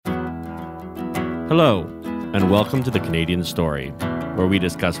Hello, and welcome to the Canadian Story, where we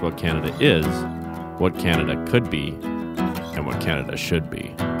discuss what Canada is, what Canada could be, and what Canada should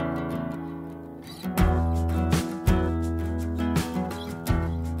be.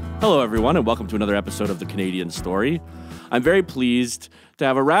 Hello, everyone, and welcome to another episode of the Canadian Story. I'm very pleased to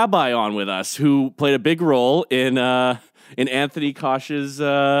have a rabbi on with us who played a big role in Anthony Kosh's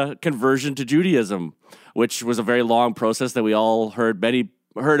conversion to Judaism, which was a very long process that we all heard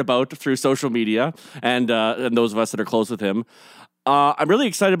about through social media, and those of us that are close with him. I'm really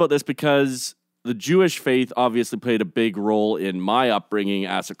excited about this because the Jewish faith obviously played a big role in my upbringing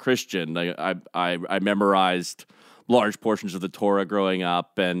as a Christian. I memorized large portions of the Torah growing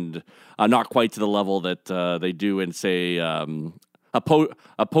up, and not quite to the level that they do in, say, a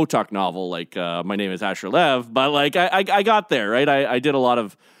Potok novel like My Name is Asher Lev, but like I got there, right? I did a lot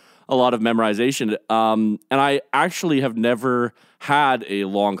of memorization, and I actually have never had a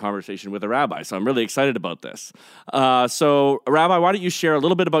long conversation with a rabbi, so I'm really excited about this. So, Rabbi, why don't you share a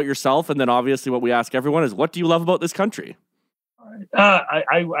little bit about yourself, and then obviously what we ask everyone is, what do you love about this country? I'm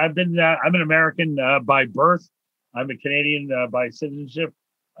an American by birth. I'm a Canadian by citizenship.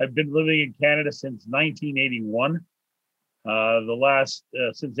 I've been living in Canada since 1981.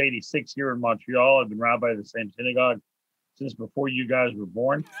 Since 86 here in Montreal. I've been rabbi of the same synagogue since before you guys were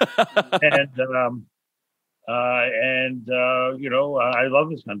born. I love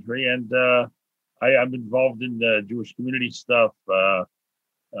this country, and I'm involved in the Jewish community stuff,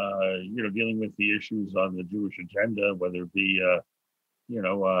 dealing with the issues on the Jewish agenda, whether it be,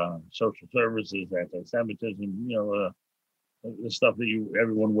 social services, anti-Semitism, the stuff that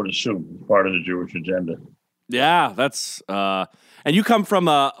everyone would assume is part of the Jewish agenda. Yeah, that's and you come from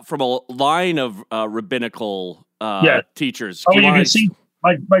a line of rabbinical teachers. Oh, you can see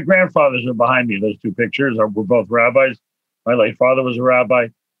my grandfathers are behind me. Those two pictures were both rabbis. My late father was a rabbi.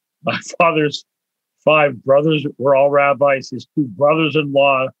 My father's 5 brothers were all rabbis. His 2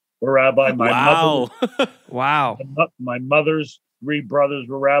 brothers-in-law were rabbi. My mother's 3 brothers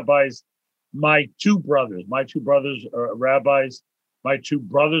were rabbis. My two brothers are rabbis. My 2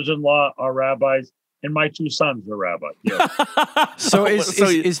 brothers-in-law are rabbis. And my 2 sons are rabbis. Yeah. So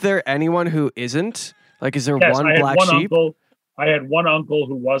is there anyone who isn't? Like, is there one black sheep? I had one uncle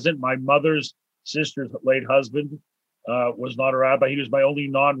who wasn't. My mother's sister's late husband was not a rabbi. He was my only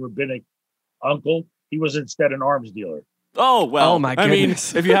non-rabbinic uncle. He was instead an arms dealer. Oh, well. Oh, my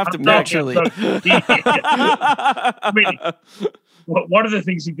goodness. I mean, if you have to naturally. One of the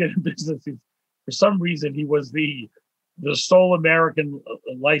things he did in business is, for some reason, he was the sole American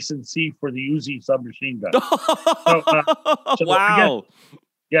licensee for the Uzi submachine gun. Wow.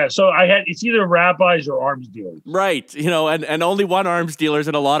 So it's either rabbis or arms dealers. Right. And only one arms dealers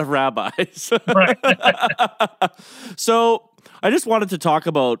and a lot of rabbis. Right. So I just wanted to talk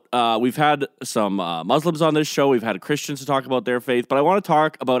about, we've had some Muslims on this show. We've had Christians to talk about their faith, but I want to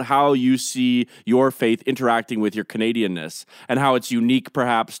talk about how you see your faith interacting with your Canadianness and how it's unique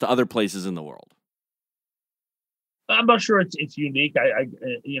perhaps to other places in the world. I'm not sure it's unique.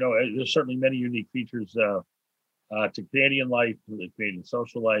 There's certainly many unique features to Canadian life, to Canadian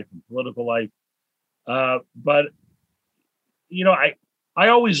social life and political life. But I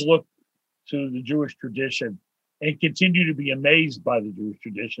always look to the Jewish tradition and continue to be amazed by the Jewish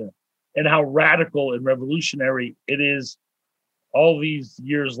tradition and how radical and revolutionary it is all these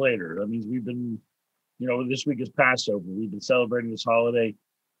years later. I mean, we've been, this week is Passover. We've been celebrating this holiday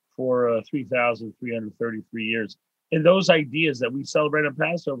for 3,333 years. And those ideas that we celebrate on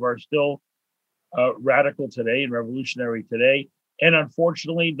Passover are still radical today and revolutionary today, and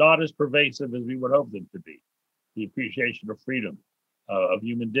unfortunately not as pervasive as we would hope them to be. The appreciation of freedom, of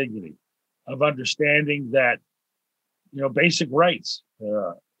human dignity, of understanding that basic rights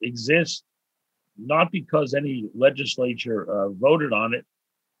exist not because any legislature voted on it,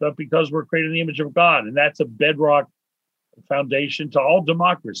 but because we're created in the image of God, and that's a bedrock foundation to all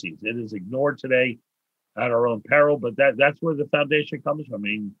democracies. It is ignored today at our own peril, but that's where the foundation comes from. I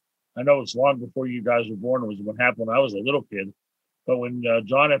mean, I know it's long before you guys were born. It was what happened when I was a little kid. But when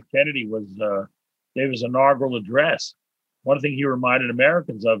John F. Kennedy gave his inaugural address, one thing he reminded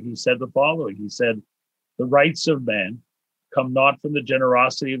Americans of, he said the following. He said, "The rights of man come not from the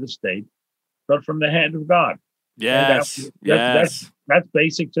generosity of the state, but from the hand of God." Yes, that's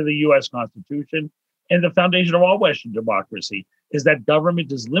basic to the U.S. Constitution. And the foundation of all Western democracy is that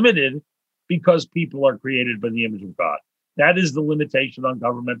government is limited because people are created by the image of God. That is the limitation on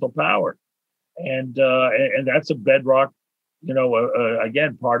governmental power, and that's a bedrock.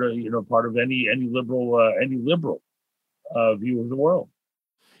 Again, part of any liberal view of the world.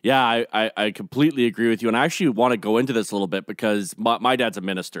 Yeah, I completely agree with you. And I actually want to go into this a little bit because my dad's a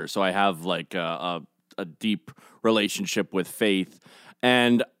minister. So I have like a deep relationship with faith.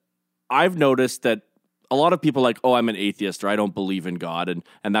 And I've noticed that a lot of people are like, oh, I'm an atheist or I don't believe in God.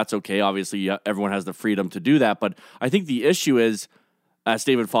 And that's okay. Obviously, everyone has the freedom to do that. But I think the issue is, as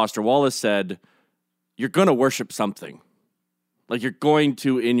David Foster Wallace said, you're going to worship something. Like you're going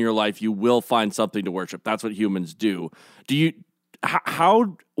to, in your life, you will find something to worship. That's what humans do. What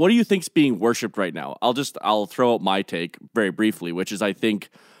do you think's being worshipped right now? I'll throw out my take very briefly, which is I think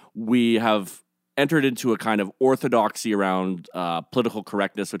we have entered into a kind of orthodoxy around political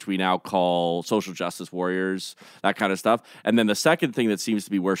correctness, which we now call social justice warriors, that kind of stuff. And then the second thing that seems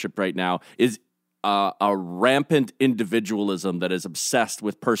to be worshipped right now is a rampant individualism that is obsessed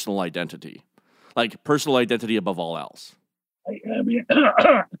with personal identity, like personal identity above all else. I mean,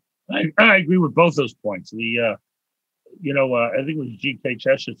 I agree with both those points. I think it was G.K.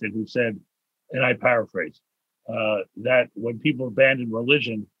 Chesterton who said, and I paraphrase, that when people abandon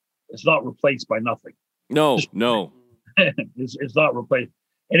religion, it's not replaced by nothing. No. It's not replaced.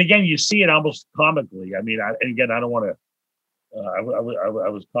 And again, you see it almost comically. I mean, I don't want to. I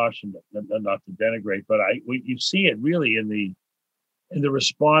was cautioned not to denigrate, but you see it really in the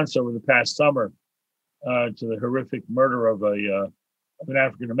response over the past summer to the horrific murder of an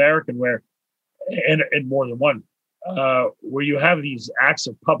African American, and more than one, where you have these acts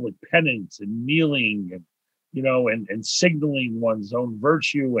of public penance and kneeling and signaling one's own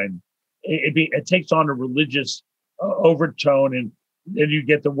virtue, and it takes on a religious overtone, and then you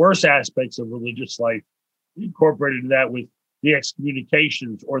get the worst aspects of religious life incorporated in that with the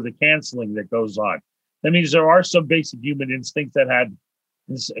excommunications or the canceling that goes on. That means there are some basic human instincts that had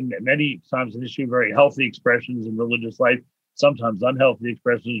many times in history very healthy expressions in religious life, sometimes unhealthy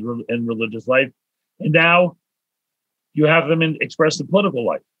expressions in religious life, and now you have them expressed in political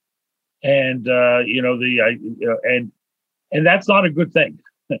life, and and that's not a good thing.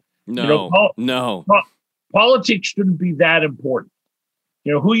 No. Politics shouldn't be that important.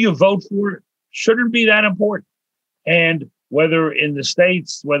 Who you vote for shouldn't be that important. And whether in the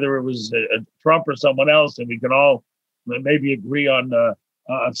States, whether it was Trump or someone else, and we can all maybe agree on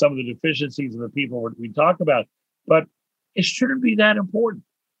some of the deficiencies of the people we talk about, but it shouldn't be that important.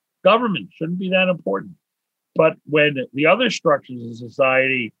 Government shouldn't be that important. But when the other structures of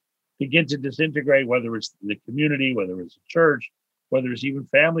society begin to disintegrate, whether it's the community, whether it's a church, whether it's even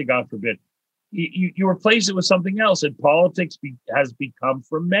family, God forbid, you replace it with something else. And politics has become,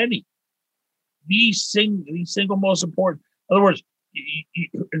 for many, the single most important. In other words,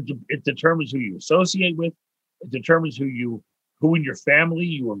 it determines who you associate with. It determines who in your family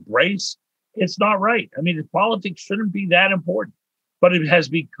you embrace. It's not right. I mean, politics shouldn't be that important, but it has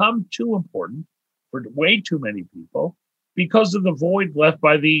become too important for way too many people because of the void left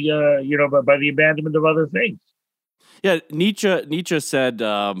by the by the abandonment of other things. Yeah, Nietzsche said,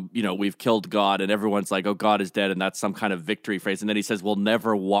 we've killed God, and everyone's like, oh, God is dead, and that's some kind of victory phrase. And then he says, we'll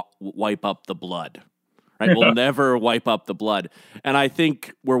never wipe up the blood, right? We'll never wipe up the blood. And I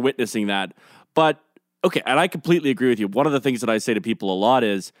think we're witnessing that. But, okay, and I completely agree with you. One of the things that I say to people a lot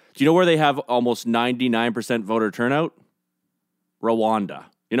is, do you know where they have almost 99% voter turnout? Rwanda.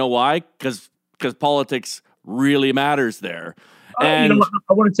 You know why? Because politics really matters there. And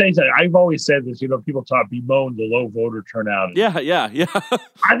I want to say that I've always said this. People bemoan the low voter turnout. Yeah.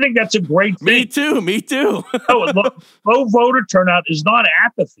 I think that's a great thing. Me too. Low voter turnout is not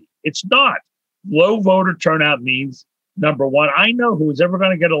apathy. It's not. Low voter turnout means, number one, I know who is ever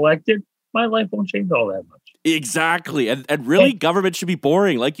going to get elected. My life won't change all that much. Exactly, and really, government should be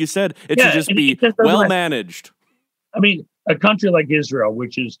boring, like you said. It should just be well managed. I mean, a country like Israel,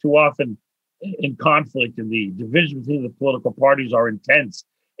 which is too often in conflict, and the division between the political parties are intense,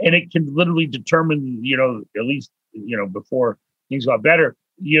 and it can literally determine, at least, before things got better,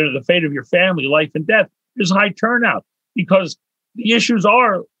 the fate of your family, life and death. There's high turnout because the issues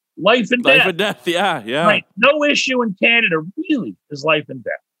are life and death. Life and death, yeah. Right. No issue in Canada really is life and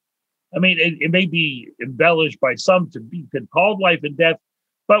death. I mean, it may be embellished by some to be called life and death,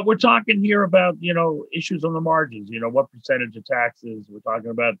 but we're talking here about, issues on the margins, what percentage of taxes we're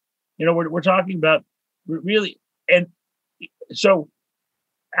talking about. We're talking about really, and so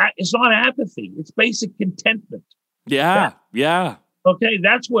it's not apathy. It's basic contentment. Yeah. Okay,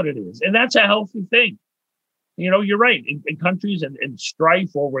 that's what it is. And that's a healthy thing. You're right. In countries and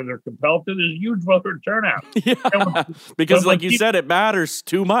strife or where they're compelled to, there's huge voter turnout. Yeah, because like you said, it matters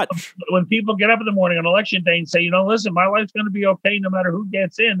too much. When people get up in the morning on election day and say, listen, my life's going to be okay no matter who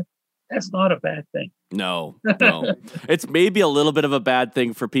gets in, that's not a bad thing. No. It's maybe a little bit of a bad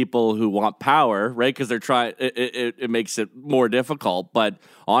thing for people who want power, right? Because they're trying. It makes it more difficult. But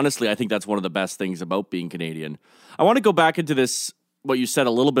honestly, I think that's one of the best things about being Canadian. I want to go back into this, what you said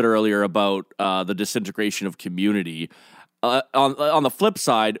a little bit earlier about the disintegration of community. On the flip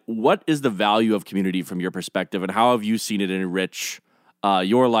side, what is the value of community from your perspective, and how have you seen it enrich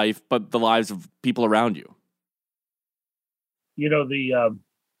your life, but the lives of people around you?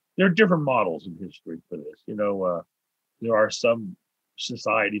 There are different models in history for this. There are some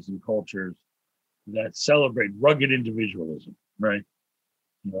societies and cultures that celebrate rugged individualism, right?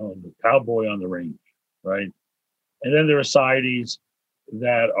 The cowboy on the range, right? And then there are societies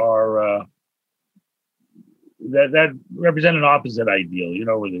that are that represent an opposite ideal.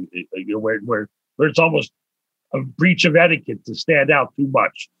 Where it's almost a breach of etiquette to stand out too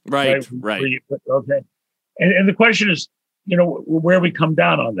much. Right. Okay. And the question is, where we come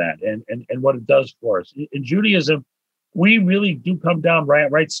down on that and what it does for us. In Judaism, we really do come down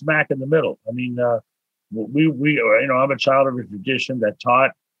right smack in the middle. I mean, I'm a child of a tradition that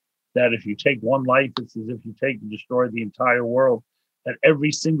taught that if you take one life, it's as if you take and destroy the entire world, that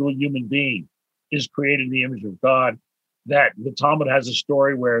every single human being is created in the image of God. That the Talmud has a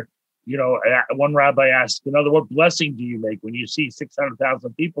story where, one rabbi asked another, what blessing do you make when you see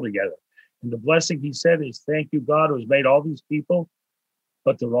 600,000 people together? And the blessing, he said, is thank you, God, who has made all these people,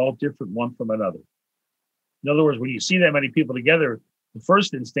 but they're all different one from another. In other words, when you see that many people together, the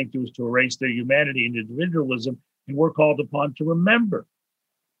first instinct is to erase their humanity and individualism, and we're called upon to remember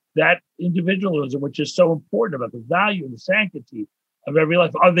that individualism, which is so important about the value and the sanctity of every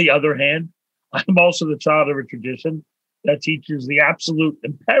life. On the other hand, I'm also the child of a tradition that teaches the absolute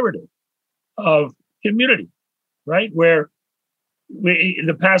imperative of community, right? Where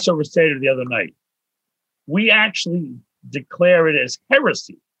the Passover Seder the other night, we actually declare it as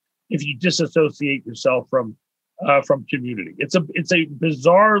heresy if you disassociate yourself from community. It's a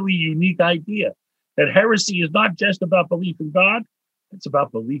bizarrely unique idea that heresy is not just about belief in God, it's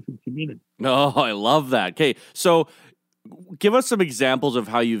about belief in community. Oh, I love that. Okay, so give us some examples of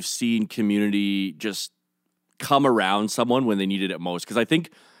how you've seen community just come around someone when they needed it most. Because I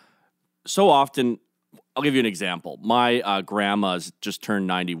think so often, I'll give you an example. My grandma's just turned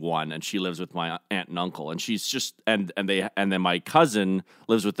 91, and she lives with my aunt and uncle, and she's just and then my cousin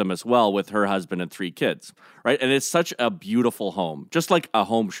lives with them as well, with her husband and 3 kids, right? And it's such a beautiful home, just like a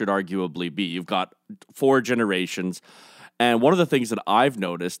home should arguably be. You've got 4 generations, and one of the things that I've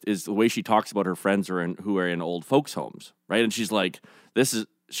noticed is the way she talks about her friends who are in old folks' homes, right? And she's like,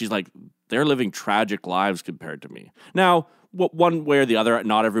 they're living tragic lives compared to me. Now, one way or the other,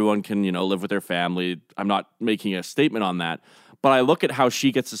 not everyone can, live with their family. I'm not making a statement on that. But I look at how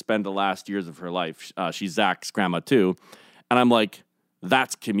she gets to spend the last years of her life. She's Zach's grandma too. And I'm like,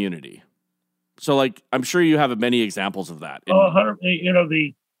 that's community. So I'm sure you have many examples of that.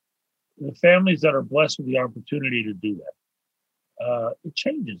 The families that are blessed with the opportunity to do that, it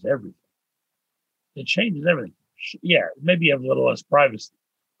changes everything. It changes everything. Yeah, maybe you have a little less privacy,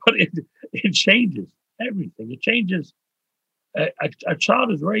 but it changes everything. It changes. A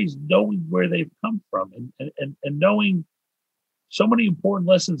child is raised knowing where they've come from and knowing so many important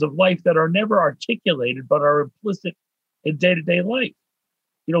lessons of life that are never articulated but are implicit in day-to-day life.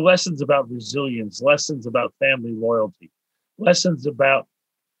 Lessons about resilience, lessons about family loyalty, lessons about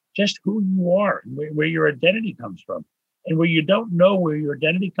just who you are and where your identity comes from. And where you don't know where your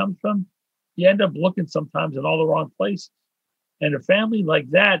identity comes from, you end up looking sometimes in all the wrong places. And a family like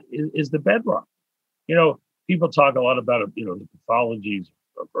that is the bedrock. People talk a lot about, the pathologies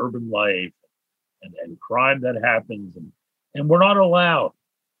of urban life and crime that happens. And we're not allowed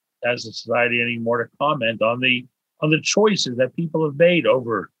as a society anymore to comment on the choices that people have made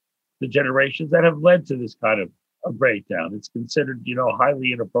over the generations that have led to this kind of a breakdown. It's considered,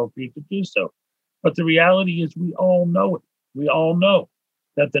 highly inappropriate to do so. But the reality is we all know it. We all know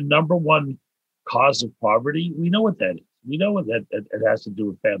that the number one cause of poverty, we know what that is. We know that it has to do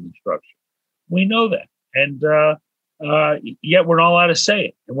with family structure. We know that. And yet we're not allowed to say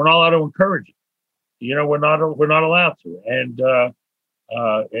it, and we're not allowed to encourage it. We're not allowed to, and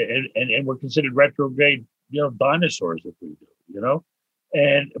we're considered retrograde, dinosaurs if we do,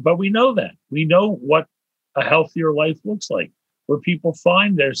 But we know that. We know what a healthier life looks like, where people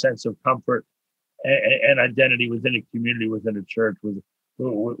find their sense of comfort and identity within a community, within a church,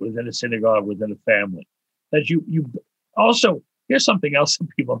 within a synagogue, within a family. That you also, here's something else that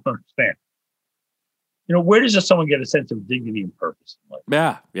people don't understand. Where does someone get a sense of dignity and purpose in life?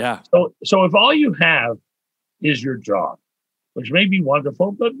 Yeah. So if all you have is your job, which may be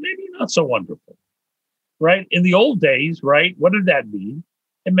wonderful, but maybe not so wonderful, right? In the old days, right? What did that mean?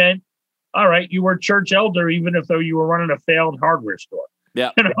 It meant all right, you were a church elder, even if though you were running a failed hardware store.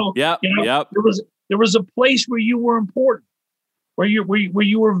 Yeah. There was a place where you were important, where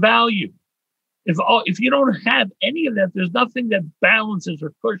you were valued. If you don't have any of that, there's nothing that balances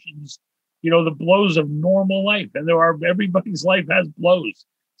or cushions, the blows of normal life. And everybody's life has blows,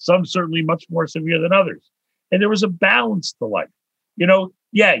 some certainly much more severe than others. And there was a balance to life. You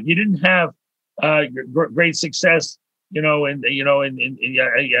didn't have great success, in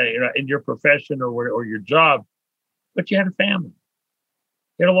your profession or your job, but you had a family.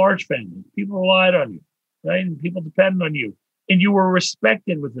 You had a large family. People relied on you, right? And people depended on you, and you were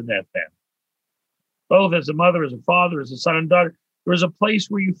respected within that family, both as a mother, as a father, as a son and daughter. There was a place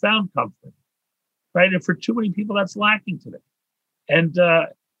where you found comfort, right? And for too many people, that's lacking today. And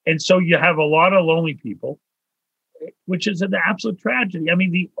so you have a lot of lonely people, which is an absolute tragedy. I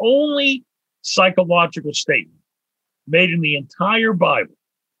mean, the only psychological statement made in the entire Bible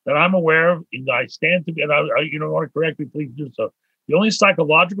that I'm aware of, and I stand to be, and I want to correct me, please do so. The only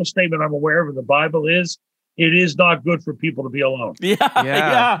psychological statement I'm aware of in the Bible is, it is not good for people to be alone.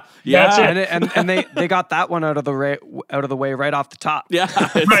 Yeah. That's it. And they got that one out of the way right off the top. Yeah,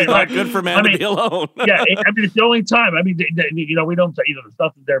 it's not good for man to be alone. It's the only time. We don't. There's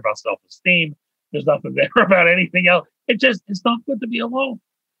nothing there about self-esteem. There's nothing there about anything else. It's not good to be alone.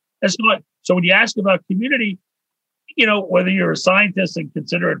 That's not. So when you ask about community, whether you're a scientist and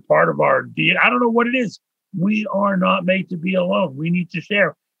consider it part of our DNA, I don't know what it is. We are not made to be alone. We need to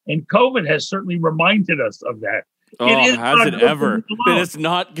share. And COVID has certainly reminded us of that. Has it ever? It is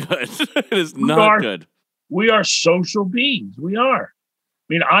not good. It is not good. We are social beings. We are. I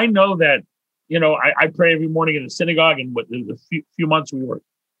mean, I know that, I pray every morning in the synagogue, and with the few months we were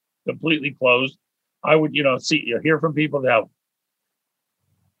completely closed, I would, hear from people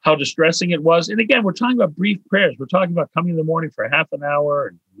how distressing it was. And again, we're talking about brief prayers. We're talking about coming in the morning for half an hour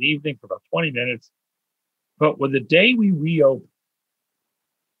and in the evening for about 20 minutes. But when the day we reopen,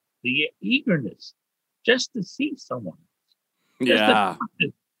 the eagerness just to see someone,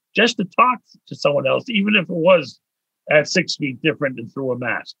 just to talk to someone else, even if it was at 6 feet different and through a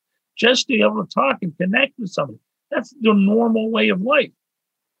mask, just to be able to talk and connect with somebody. That's the normal way of life.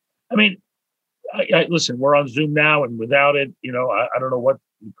 I mean, listen, we're on Zoom now, and without it, I don't know what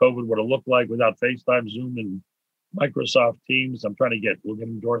COVID would have looked like without FaceTime, Zoom, and Microsoft Teams. We'll get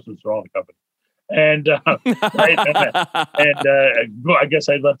endorsements for all the companies. And I guess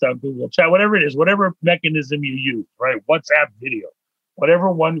I left out Google Chat, whatever it is, whatever mechanism you use, right? WhatsApp video,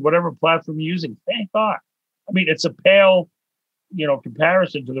 whatever platform you're using. Thank God. I mean, it's a pale,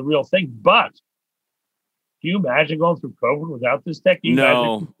 comparison to the real thing. But can you imagine going through COVID without this tech?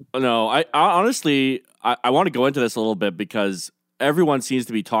 No. I honestly, I want to go into this a little bit because everyone seems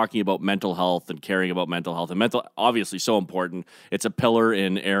to be talking about mental health and caring about mental health, and mental, obviously, so important. It's a pillar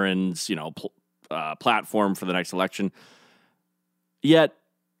in Aaron's, platform for the next election. Yet,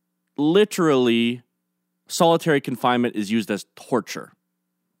 literally, solitary confinement is used as torture.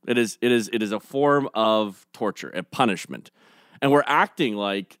 It is a form of torture, a punishment, and we're acting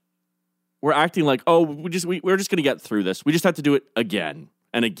like, oh, we're just going to get through this. We just have to do it again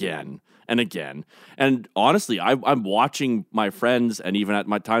and again and again. And honestly, I'm watching my friends and even at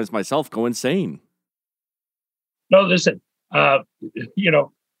my times myself go insane. No, listen,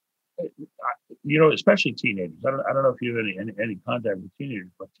 especially teenagers. I don't know if you have any contact with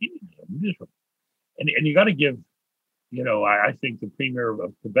teenagers, but teenagers are miserable. And you got to give, I think the Premier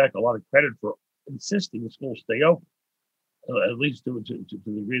of Quebec a lot of credit for insisting the schools stay open, at least to the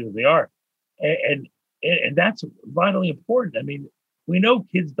degree that they are. And that's vitally important. I mean, we know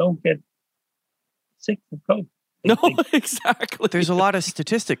kids don't get sick from COVID. No, exactly. There's a lot of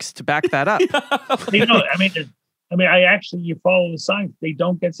statistics to back that up. You follow the science. They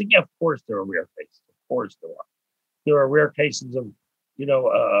don't get sick. Yeah, of course, there are rare cases. Of course, there are. There are rare cases of,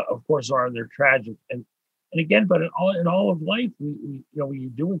 of course, they're tragic. And again, but in all of life, we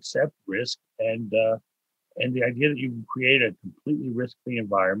do accept risk and the idea that you can create a completely risk-free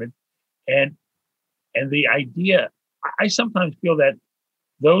environment, and the idea. I sometimes feel that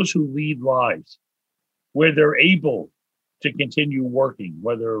those who lead lives where they're able to continue working,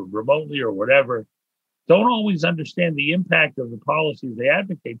 whether remotely or whatever, don't always understand the impact of the policies they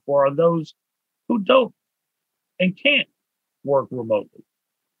advocate for on those who don't and can't work remotely,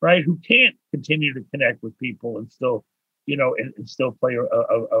 right? Who can't continue to connect with people and still, and still play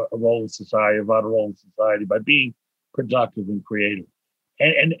a role in society, a vital role in society by being productive and creative.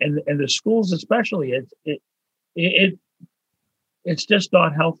 And the schools especially, it's just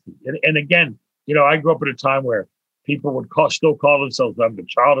not healthy. And again, I grew up at a time where people would still call themselves, I'm the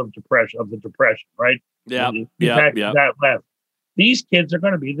child of the depression, right? Yeah. That left. these kids are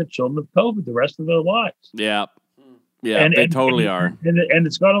going to be the children of COVID the rest of their lives. Yeah. Yeah, they totally are. And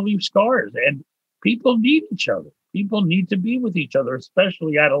it's going to leave scars. And people need each other. People need to be with each other,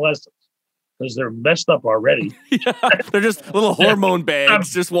 especially adolescents, because they're messed up already. Yeah, they're just little hormone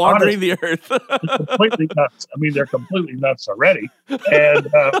bags just wandering the earth. Completely nuts. I mean, they're completely nuts already. And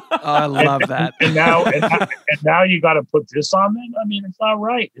I love that. And now you got to put this on them. I mean, it's not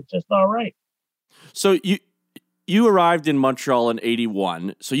right. It's just not right. So you arrived in Montreal in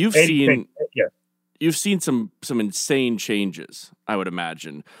 81. So you've seen some insane changes, I would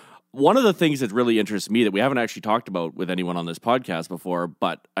imagine. One of the things that really interests me that we haven't actually talked about with anyone on this podcast before,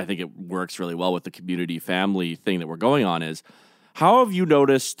 but I think it works really well with the community family thing that we're going on, is how have you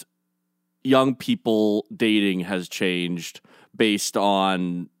noticed young people dating has changed based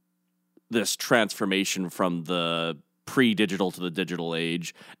on this transformation from the pre-digital to the digital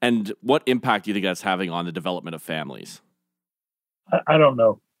age, and what impact do you think that's having on the development of families? I don't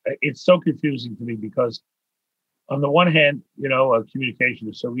know. It's so confusing to me because on the one hand, communication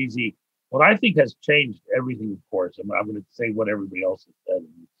is so easy. What I think has changed everything, of course, I'm going to say what everybody else has said.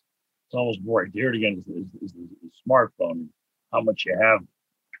 It's almost more dear again is the smartphone and how much you have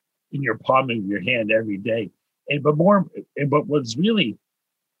in your palm of your hand every day. But what's really,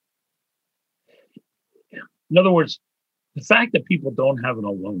 in other words, the fact that people don't have an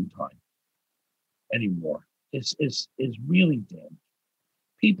alone time anymore is really damaging.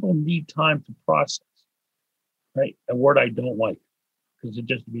 People need time to process. Right, a word I don't like because it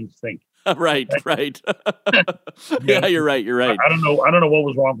just means think. Right. Yeah, you're right. I don't know what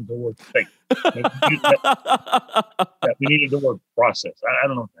was wrong with the word think. We needed the word process. I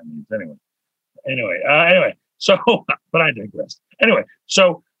don't know what that means. Anyway. So, but I digress. Anyway,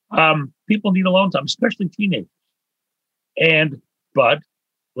 so people need alone time, especially teenagers. But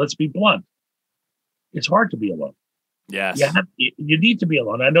let's be blunt. It's hard to be alone. Yes. You need to be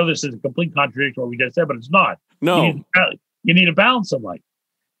alone. I know this is a complete contradiction to what we just said, but it's not. No. You need a balance in life.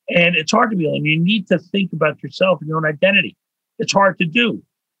 And it's hard to be alone. You need to think about yourself and your own identity. It's hard to do.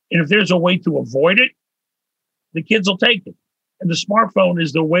 And if there's a way to avoid it, the kids will take it. And the smartphone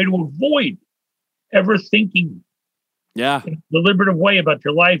is the way to avoid ever thinking in a deliberative way about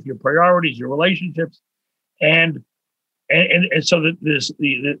your life, your priorities, your relationships. And so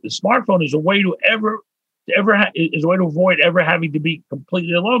the smartphone is a way to is a way to avoid ever having to be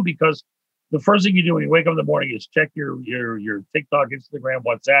completely alone, because the first thing you do when you wake up in the morning is check your TikTok, Instagram,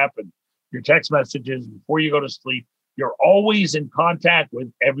 WhatsApp, and your text messages before you go to sleep. You're always in contact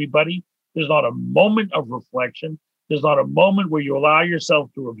with everybody. There's not a moment of reflection. There's not a moment where you allow yourself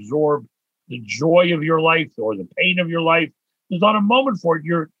to absorb the joy of your life or the pain of your life. There's not a moment for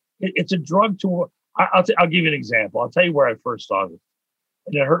it. It's a drug to. I'll give you an example. I'll tell you where I first saw this,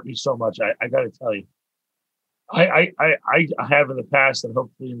 and it hurt me so much. I got to tell you. I have in the past, and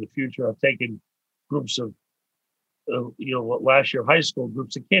hopefully in the future, I've taken groups of, last year high school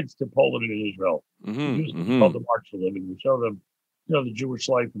groups of kids to Poland and Israel. It's called the March of Living. We show them, the Jewish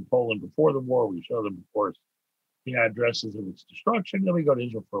life in Poland before the war. We show them, of course, the addresses of its destruction. Then we go to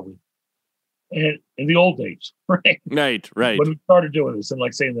Israel for a week. And in the old days, right? Right. When we started doing this in,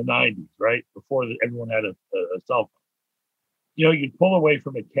 say, in the 90s, right? Before everyone had a cell phone. You'd pull away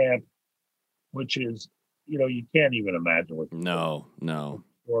from a camp, which is, you can't even imagine what. No.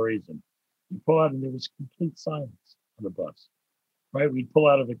 Stories, and you pull out, and there was complete silence on the bus. Right, we'd pull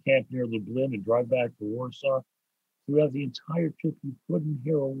out of a camp near Lublin and drive back to Warsaw. Throughout the entire trip, you couldn't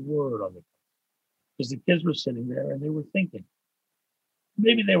hear a word on the bus because the kids were sitting there and they were thinking.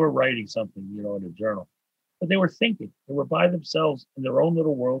 Maybe they were writing something, in a journal, but they were thinking. They were by themselves in their own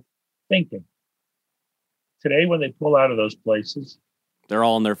little world, thinking. Today, when they pull out of those places, they're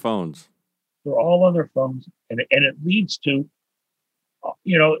all on their phones. They're all on their phones, and it leads to,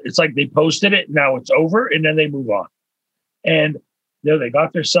 it's like they posted it, now it's over, and then they move on. And they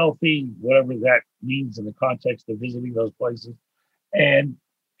got their selfie, whatever that means in the context of visiting those places, and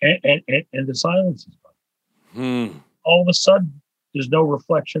the silence is gone. All of a sudden, there's no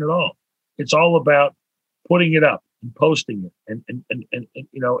reflection at all. It's all about putting it up and posting it,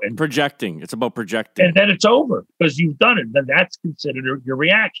 and projecting. It's about projecting, and then it's over because you've done it. Then that's considered your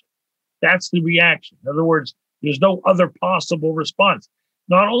reaction. That's the reaction. In other words, there's no other possible response.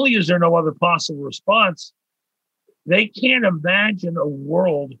 Not only is there no other possible response, they can't imagine a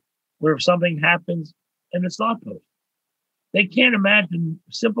world where if something happens and it's not posted. They can't imagine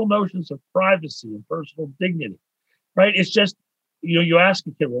simple notions of privacy and personal dignity, right? It's just, you ask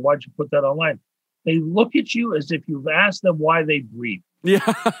a kid, well, why'd you put that online? They look at you as if you've asked them why they breathe. Yeah.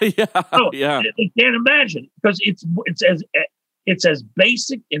 They can't imagine because it's as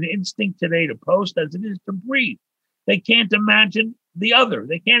basic an instinct today to post as it is to breathe. They can't imagine the other.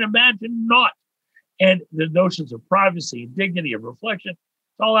 They can't imagine not. And the notions of privacy, dignity, of reflection,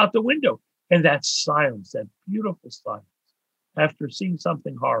 it's all out the window. And that silence, that beautiful silence, after seeing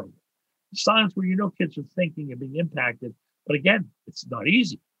something horrible. Silence where kids are thinking and being impacted. But again, it's not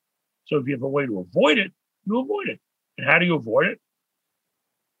easy. So if you have a way to avoid it, you avoid it. And how do you avoid it?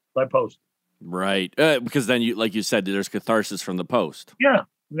 By posting. Right. Because then, like you said, there's catharsis from the post. Yeah,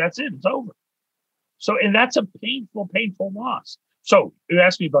 that's it. It's over. So, and that's a painful, painful loss. So you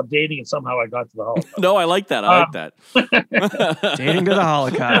asked me about dating, and somehow I got to the Holocaust. No, I like that. I like that. Dating to the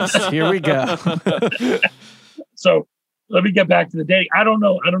Holocaust. Here we go. So let me get back to the dating. I don't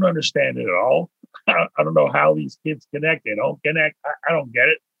know. I don't understand it at all. I don't know how these kids connect. They don't connect. I don't get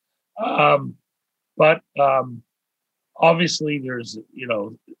it. But obviously, there's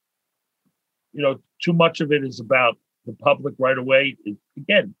too much of it is about the public right away.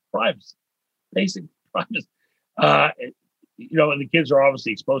 Again, privacy, basic privacy. And the kids are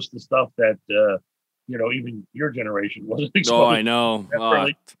obviously exposed to stuff that even your generation wasn't exposed. Oh, I know.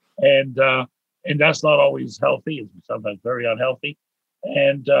 And that's not always healthy. It's sometimes very unhealthy.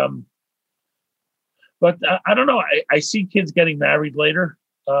 And but I don't know. I see kids getting married later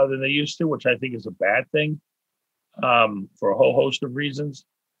than they used to, which I think is a bad thing for a whole host of reasons.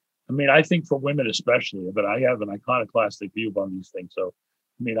 I mean, I think for women especially, but I have an iconoclastic view on these things. So,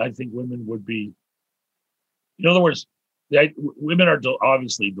 I mean, I think women would be, in other words, women are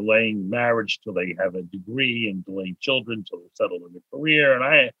obviously delaying marriage till they have a degree and delaying children till they're settled in a career. And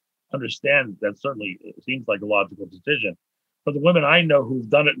I understand that certainly it seems like a logical decision. But the women I know who've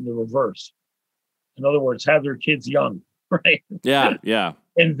done it in the reverse, in other words, have their kids young, right? Yeah, yeah.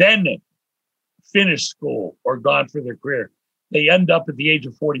 And then finish school or gone for their career. They end up at the age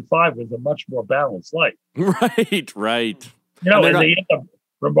of 45 with a much more balanced life. Right. And they end up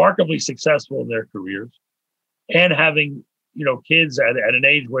remarkably successful in their careers and having, kids at an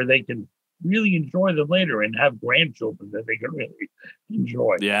age where they can really enjoy them later and have grandchildren that they can really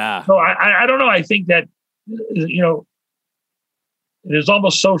enjoy. Yeah. So I don't know. I think that, there's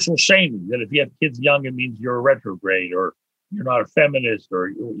almost social shaming that if you have kids young, it means you're a retrograde or you're not a feminist or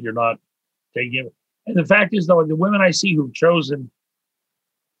you're not taking it. And the fact is, though, the women I see who've chosen,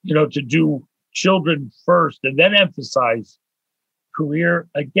 to do children first and then emphasize career,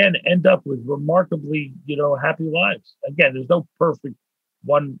 again, end up with remarkably, happy lives. Again, there's no perfect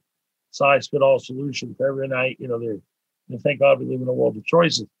one-size-fit-all solution for every night. Thank God we live in a world of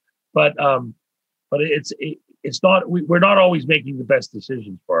choices. But it's not. We're not always making the best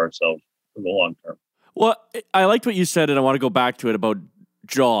decisions for ourselves for the long term. Well, I liked what you said, and I want to go back to it about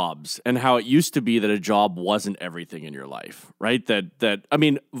jobs and how it used to be that a job wasn't everything in your life, right? That I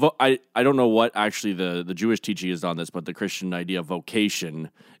mean, I don't know what actually the Jewish teaching is on this, but the Christian idea of vocation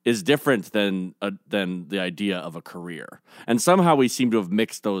is different than the idea of a career, and somehow we seem to have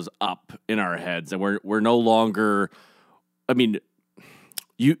mixed those up in our heads, and we're no longer. I mean,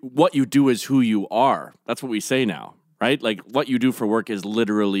 what you do is who you are. That's what we say now. Right? Like what you do for work is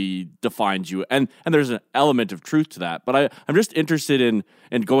literally defines you. And there's an element of truth to that. But I'm just interested in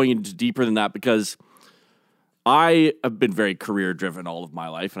going into deeper than that because I have been very career driven all of my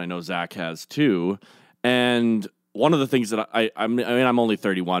life. And I know Zach has too. And one of the things that I'm only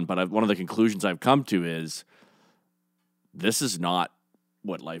 31, but one of the conclusions I've come to is this is not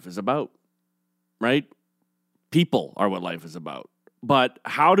what life is about, right? People are what life is about. But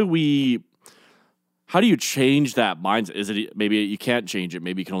how do you change that mindset? Is it maybe you can't change it?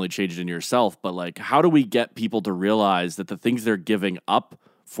 Maybe you can only change it in yourself. But like, how do we get people to realize that the things they're giving up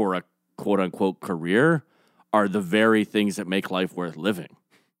for a quote unquote career are the very things that make life worth living?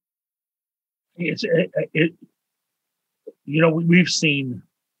 We've seen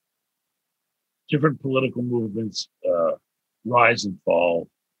different political movements rise and fall,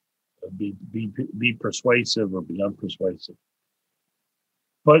 be persuasive or be unpersuasive.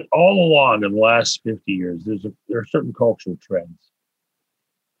 But all along in the last 50 years, there are certain cultural trends.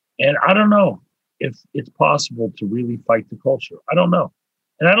 And I don't know if it's possible to really fight the culture. I don't know.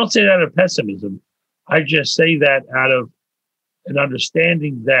 And I don't say that out of pessimism. I just say that out of an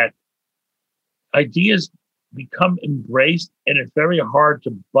understanding that ideas become embraced and it's very hard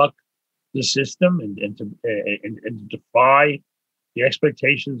to buck the system and to defy the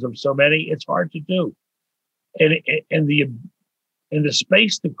expectations of so many. It's hard to do. And the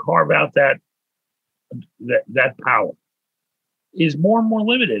space to carve out that power is more and more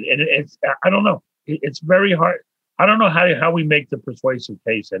limited. And it's, I don't know, it's very hard. I don't know how we make the persuasive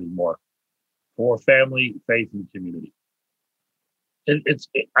case anymore for family, faith, and community.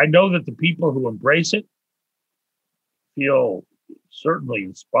 I know that the people who embrace it feel certainly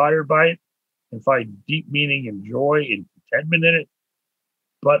inspired by it. and find deep meaning and joy and contentment in it.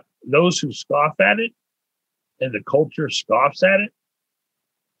 But those who scoff at it, and the culture scoffs at it,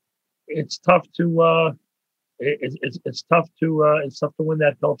 it's tough to it's tough to win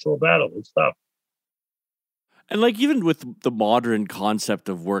that cultural battle. It's tough. And like even with the modern concept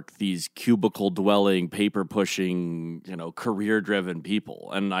of work, these cubicle dwelling, paper pushing, career driven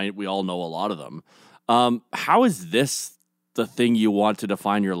people, and we all know a lot of them. How is this the thing you want to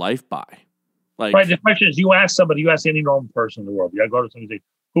define your life by? Like, right. The question is, you ask any normal person in the world, you go to somebody and say,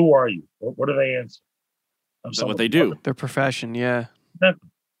 "Who are you?" What do they answer? What they do. Their profession, yeah.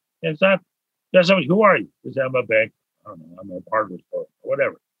 Exactly. There's somebody, who are you? Because I'm a bank. I don't know. I'm a hardware store.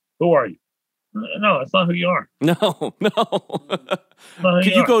 Whatever. Who are you? No, that's not who you are. No. Can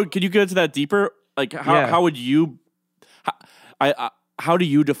you go into that deeper? Like how would you? How do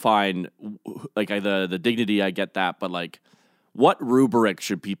you define like the dignity? I get that, but like, what rubric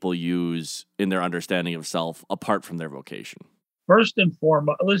should people use in their understanding of self apart from their vocation? First and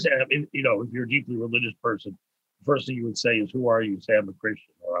foremost, listen. I mean, if you're a deeply religious person, the first thing you would say is, "Who are you?" You say, "I'm a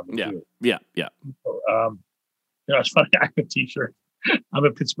Christian," or "I'm a Jew." Yeah. So, it's funny. I have a T-shirt. I'm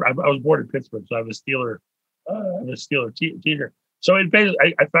a Pittsburgh. I was born in Pittsburgh, so I have a Steeler. T-shirt. So it basically,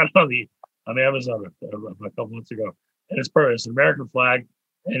 I found it on Amazon a couple months ago, and it's perfect. It's an American flag,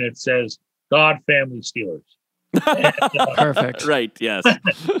 and it says "God, Family, Steelers." And, perfect. Right. Yes.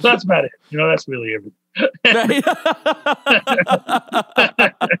 So that's about it. That's really everything.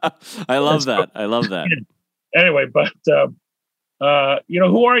 I love that. Anyway, but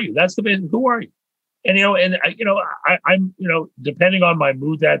who are you? That's the basic. Who are you? And I'm depending on my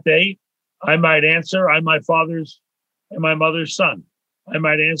mood that day, I might answer I'm my father's and my mother's son. I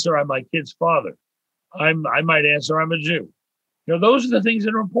might answer I'm my kid's father. I might answer I'm a Jew. Those are the things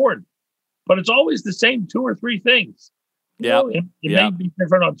that are important. But it's always the same 2 or 3 things. It may be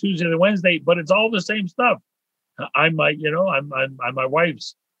different on Tuesday and Wednesday, but it's all the same stuff. I'm my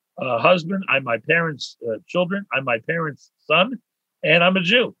wife's husband. I'm my parents' children. I'm my parents' son, and I'm a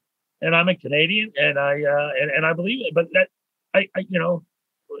Jew, and I'm a Canadian, and I believe it. But that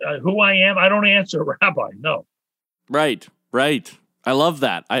who I am, I don't answer rabbi. No. Right. I love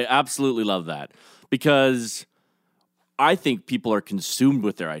that. I absolutely love that, because I think people are consumed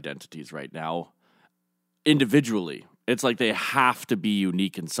with their identities right now individually. It's like they have to be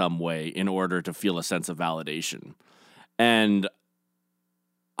unique in some way in order to feel a sense of validation. And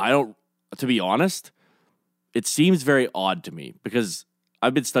to be honest, it seems very odd to me, because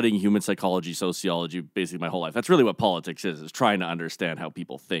I've been studying human psychology, sociology, basically my whole life. That's really what politics is trying to understand how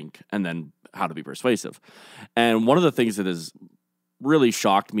people think and then how to be persuasive. And one of the things that has really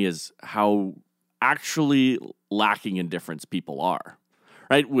shocked me is how actually lacking in difference people are,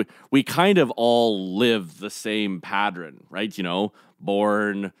 right? We kind of all live the same pattern, right?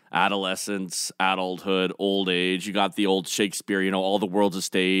 Born, adolescence, adulthood, old age. You got the old Shakespeare, all the world's a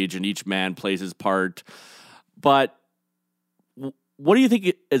stage and each man plays his part. But what do you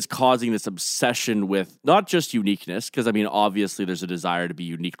think is causing this obsession with not just uniqueness? Because, obviously there's a desire to be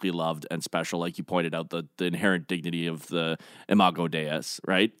uniquely loved and special, like you pointed out, the inherent dignity of the imago Deus,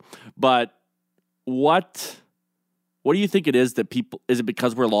 right? But what do you think it is that people, is it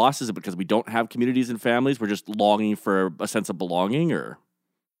because we're lost? Is it because we don't have communities and families? We're just longing for a sense of belonging, or?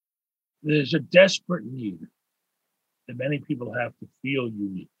 There's a desperate need that many people have to feel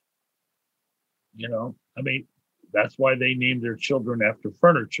unique. That's why they named their children after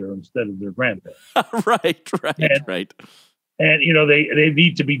furniture instead of their grandparents. Right. And, they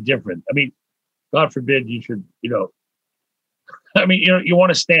need to be different. God forbid you should, you want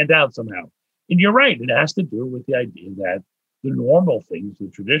to stand out somehow. And you're right. It has to do with the idea that the normal things, the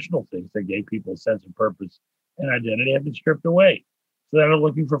traditional things that gave people a sense of purpose and identity have been stripped away. So they're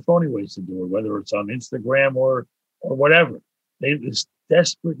looking for phony ways to do it, whether it's on Instagram or whatever. They have this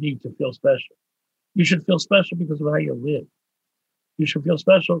desperate need to feel special. You should feel special because of how you live. You should feel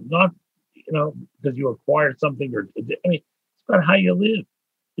special, not, because you acquired something it's about how you live.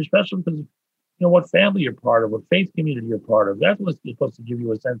 You're special because what family you're part of, what faith community you're part of. That's what's supposed to give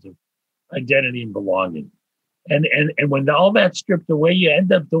you a sense of identity and belonging. And when all that's stripped away, you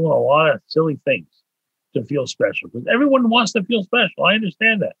end up doing a lot of silly things to feel special, because everyone wants to feel special. I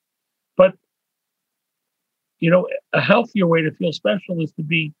understand that. But, a healthier way to feel special is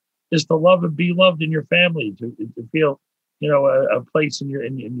to love and be loved in your family, to feel, a place in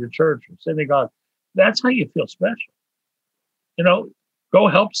your church or synagogue. That's how you feel special. Go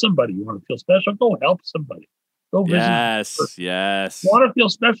help somebody. You want to feel special? Go help somebody. Go visit. Yes. You want to feel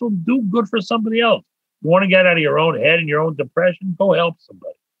special? Do good for somebody else. You want to get out of your own head and your own depression? Go help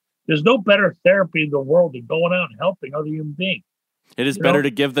somebody. There's no better therapy in the world than going out and helping other human beings. It is better to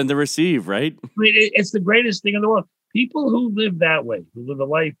give than to receive, right? I mean, it's the greatest thing in the world. People who live that way, who live a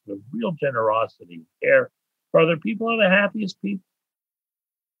life of real generosity, care for other people, are the happiest people.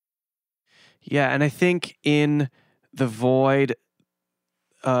 Yeah, and I think in the void,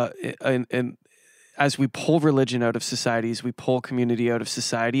 and as we pull religion out of societies, we pull community out of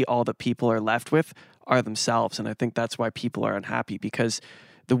society, all that people are left with are themselves. And I think that's why people are unhappy, because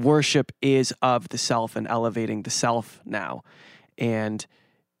the worship is of the self and elevating the self now. And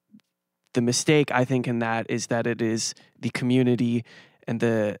the mistake, I think, in that is that it is the community and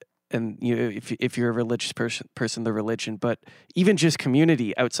you know, if you're a religious person, the religion, but even just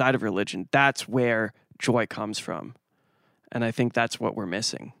community outside of religion, that's where joy comes from. And I think that's what we're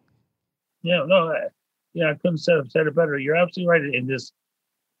missing. Yeah, no, I couldn't have said it better. You're absolutely right in this.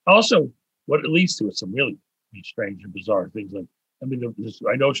 Also, what it leads to is some really strange and bizarre things. Like, I mean, this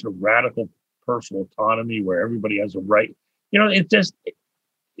notion of radical personal autonomy where everybody has a right. You know,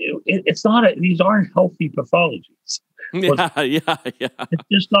 it's not, these aren't healthy pathologies. Yeah. It's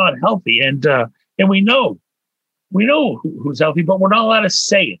just not healthy. And we know who's healthy, but we're not allowed to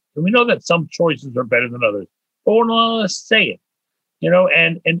say it. And we know that some choices are better than others, but we're not allowed to say it. You know,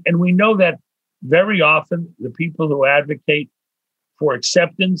 and we know that very often the people who advocate for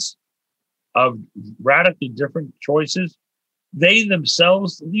acceptance of radically different choices, they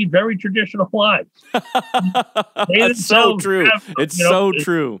themselves lead very traditional lives. That's so true. It's so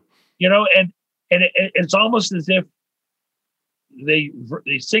true. You know, and it's almost as if they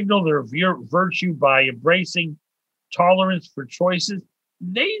signal their virtue by embracing tolerance for choices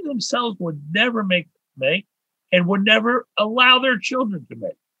they themselves would never make and would never allow their children to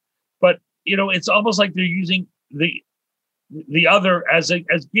make. But, you know, it's almost like they're using the other as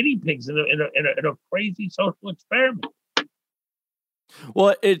guinea pigs in a crazy social experiment.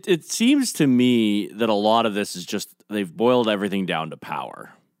 Well, it seems to me that a lot of this is just they've boiled everything down to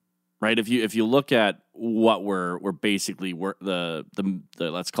power, right? If you look at what we're basically the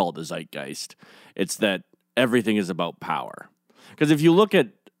let's call it the zeitgeist, it's that everything is about power. Because if you look at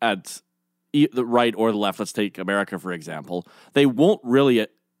the right or the left, let's take America for example, they won't really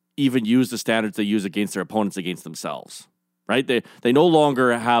even use the standards they use against their opponents against themselves, right? They no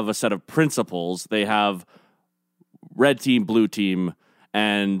longer have a set of principles. They have red team, blue team,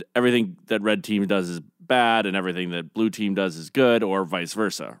 and everything that red team does is bad and everything that blue team does is good, or vice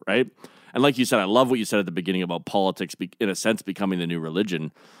versa, right? And like you said, I love what you said at the beginning about politics, in a sense, becoming the new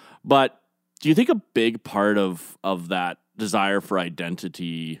religion. But do you think a big part of that desire for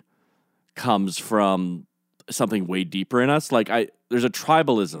identity comes from something way deeper in us? Like there's a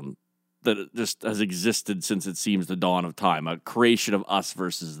tribalism that just has existed since it seems the dawn of time, a creation of us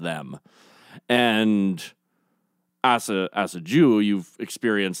versus them. And as a Jew, you've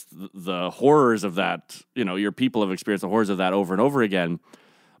experienced the horrors of that. You know, your people have experienced the horrors of that over and over again.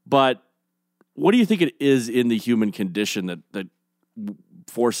 But what do you think it is in the human condition that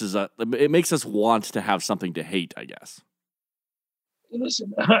forces us? It makes us want to have something to hate, I guess.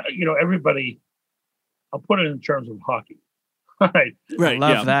 Listen, you know, everybody. I'll put it in terms of hockey. All right, I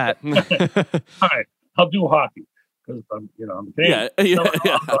love that. All right, I'll do hockey because I'm Canadian. Yeah.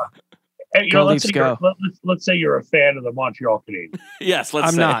 Let's say you're a fan of the Montreal Canadiens. Yes,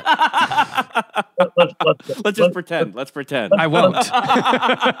 I'm not. Let's just pretend. Let's pretend. I won't.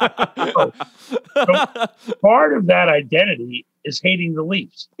 So part of that identity is hating the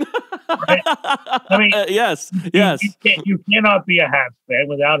Leafs. Right? I mean, yes. You cannot be a Habs fan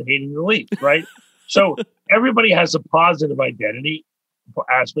without hating the Leafs, right? So everybody has a positive identity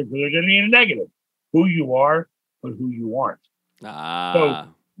aspect of their identity and a negative. Who you are, but who you aren't.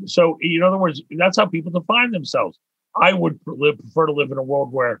 So, in other words, that's how people define themselves. I would prefer to live in a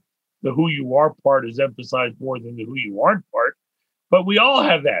world where the who you are part is emphasized more than the who you aren't part. But we all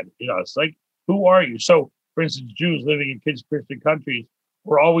have that in us. Like, who are you? So, for instance, Jews living in Christian countries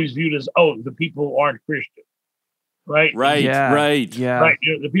were always viewed as, the people who aren't Christian. Right? Right. Yeah. Right. Yeah. Right.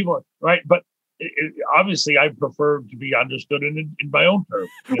 You know, the people, right? But obviously, I prefer to be understood in my own terms.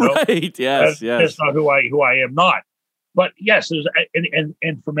 You know? Right. Yes. That's not who I am not. But yes, there's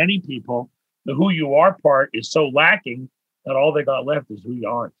and for many people, the who you are part is so lacking that all they got left is who you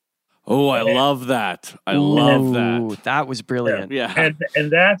aren't. Oh, I love that. I love that. That was brilliant. Yeah.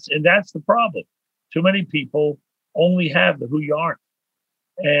 And that's the problem. Too many people only have the who you aren't.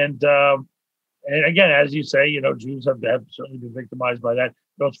 And again, as you say, you know, Jews have certainly been victimized by that.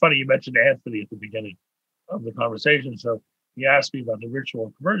 You know, it's funny you mentioned Anthony at the beginning of the conversation. So he asked me about the ritual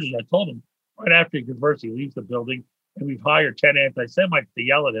of conversion. I told him right after he converts, he leaves the building. And we've hired 10 anti-Semites to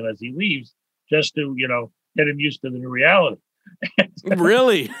yell at him as he leaves just to, you know, get him used to the new reality.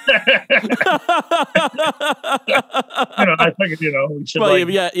 Really? I figured, we should Well, like,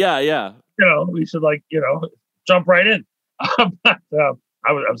 yeah. we should like, jump right in. But,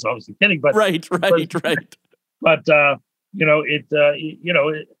 I was obviously kidding, but Right. But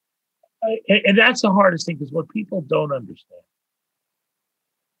and that's the hardest thing, because what people don't understand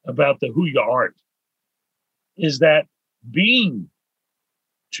about the who you aren't is that being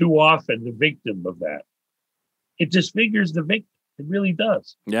too often the victim of that, it disfigures the victim. It really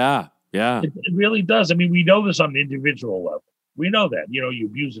does. Yeah. It really does. I mean, we know this on an individual level. We know that. You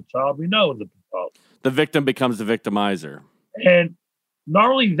abuse a child. We know The victim becomes the victimizer. And not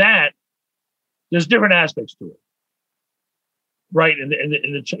only that, there's different aspects to it. Right. In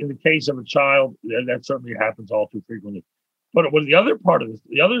the case of a child, that certainly happens all too frequently. But what the other part of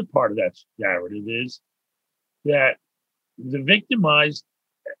that narrative is that the victimized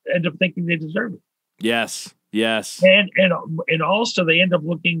end up thinking they deserve it. Yes. And also they end up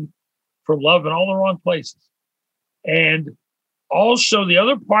looking for love in all the wrong places. And also the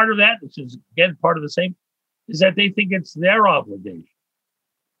other part of that, which is again part of the same, is that they think it's their obligation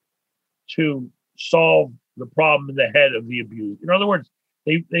to solve the problem in the head of the abused. In other words,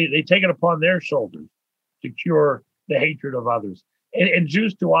 they take it upon their shoulders to cure the hatred of others. And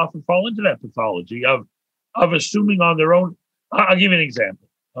Jews too often fall into that pathology of assuming on their own. I'll give you an example.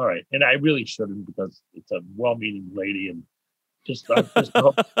 All right. And I really shouldn't, because it's a well-meaning lady, and I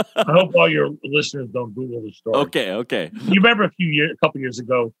hope all your listeners don't Google the story. Okay. You remember a couple years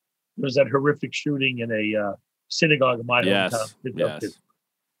ago, there was that horrific shooting in a synagogue in my hometown. Yes.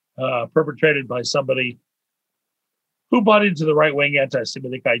 Perpetrated by somebody who bought into the right-wing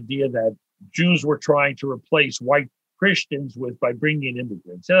anti-Semitic idea that Jews were trying to replace white Christians by bringing in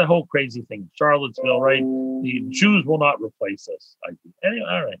immigrants. And that whole crazy thing, Charlottesville, right? The Jews will not replace us. Anyway,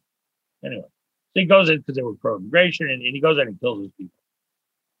 all right. Anyway, so he goes in because they were pro-immigration, and he goes in and kills those people.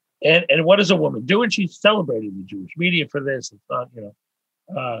 And what does a woman do? And she's celebrating the Jewish media for this. It's not,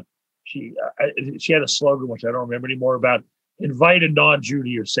 she had a slogan, which I don't remember anymore, about invite a non-Jew to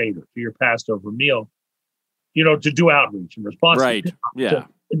your Seder, to your Passover meal, to do outreach in response. Right.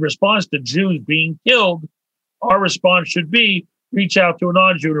 In response to Jews being killed, our response should be reach out to a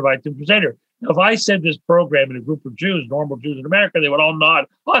non-Jew and invite them to Seder. Now, if I said this program in a group of Jews, normal Jews in America, they would all nod.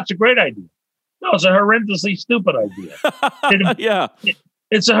 Oh, that's a great idea. No, it's a horrendously stupid idea. Yeah.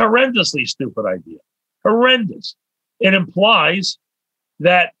 It's a horrendously stupid idea. Horrendous. It implies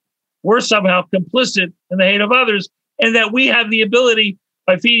that we're somehow complicit in the hate of others, and that we have the ability,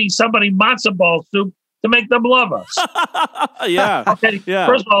 by feeding somebody matzo ball soup, to make them love us. Yeah. Okay? Yeah.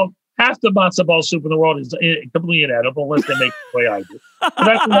 First of all, half the matzo ball soup in the world is completely inedible unless they make it the way I do.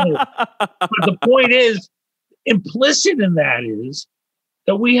 But the point is, implicit in that is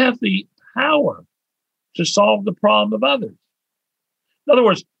that we have the power to solve the problem of others. In other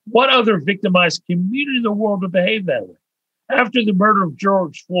words, what other victimized community in the world would behave that way? After the murder of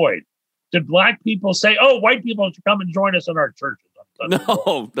George Floyd, did black people say, "Oh, white people should come and join us in our churches"?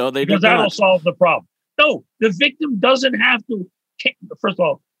 No, they because did not. that'll solve the problem. No, the victim doesn't have to. First of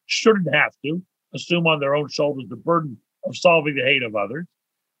all, shouldn't have to assume on their own shoulders the burden of solving the hate of others.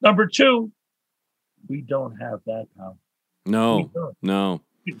 Number two, we don't have that power. No.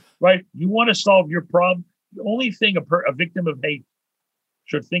 Right? You want to solve your problem. The only thing a victim of hate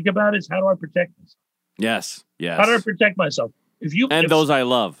should think about is, how do I protect myself? Yes. How do I protect myself? Those I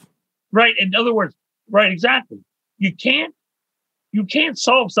love. Right. In other words, right, exactly. You can't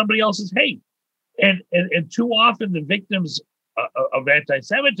solve somebody else's hate. And too often the victims of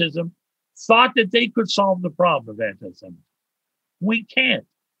anti-Semitism thought that they could solve the problem of anti-Semitism. We can't,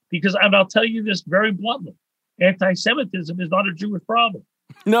 because, and I'll tell you this very bluntly, anti-Semitism is not a Jewish problem.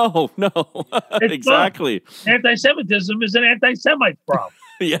 No, exactly. Not. Anti-Semitism is an anti-Semite problem.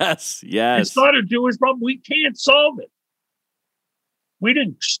 Yes. It's not a Jewish problem. We can't solve it. We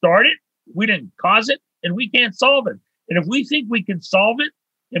didn't start it. We didn't cause it, and we can't solve it. And if we think we can solve it,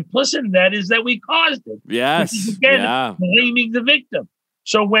 implicit in that is that we caused it. Yes. Which is, again, blaming the victim.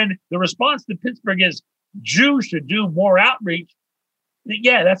 So when the response to Pittsburgh is Jews should do more outreach,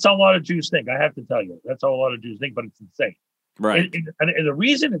 yeah, that's how a lot of Jews think. I have to tell you, that's how a lot of Jews think, but it's insane. Right. And the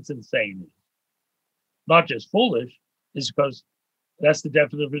reason it's insane, not just foolish, is because that's the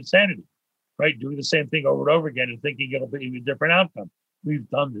definition of insanity, right? Doing the same thing over and over again and thinking it'll be a different outcome. We've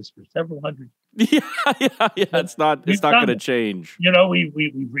done this for several hundred years. Yeah. It's not going to change. We've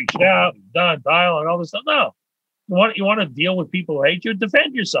reached out, we've done dialogue, all this stuff. No. You want to deal with people who hate you,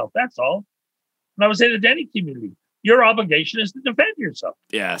 defend yourself. That's all. And I would say to any community, your obligation is to defend yourself.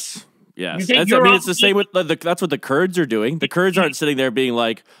 Yes. It's the same with that's what the Kurds are doing. The Kurds aren't sitting there being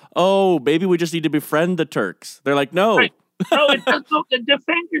like, "Oh, maybe we just need to befriend the Turks." They're like, "No, No, it doesn't.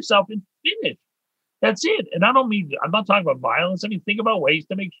 Defend yourself and finish. That's it. And I'm not talking about violence. I mean, think about ways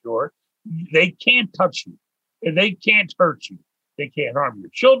to make sure they can't touch you and they can't hurt you. They can't harm your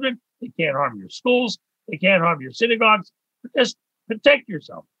children. They can't harm your schools. They can't harm your synagogues. Just protect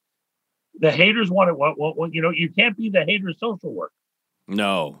yourself. The haters want it. You can't be the hater's social worker.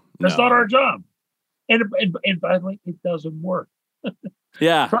 No. That's not our job. And by the way, it doesn't work.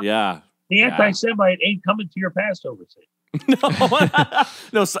 Yeah. The anti-Semite ain't coming to your Passover.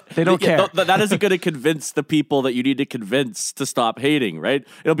 No, they don't care. That isn't going to convince the people that you need to convince to stop hating, right?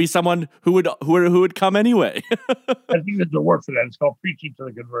 It'll be someone who would come anyway. I think there's a word for that. It's called preaching to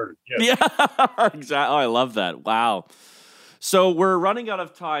the converted. Yes. Yeah, exactly. Oh, I love that. Wow. So we're running out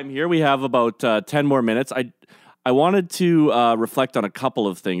of time here. We have about 10 more minutes. I wanted to reflect on a couple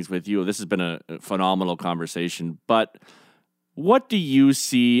of things with you. This has been a phenomenal conversation, but what do you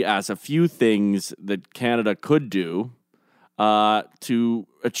see as a few things that Canada could do to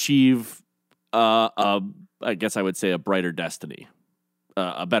achieve, I guess I would say, a brighter destiny,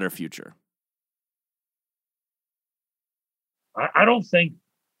 a better future? I don't think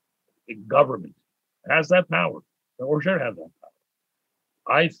the government has that power or should have that power.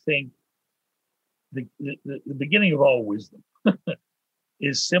 I think the beginning of all wisdom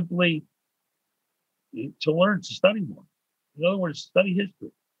is simply to learn to study more. In other words, study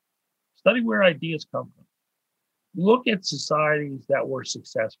history. Study where ideas come from. Look at societies that were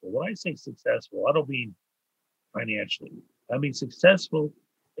successful. When I say successful, I don't mean financially. I mean successful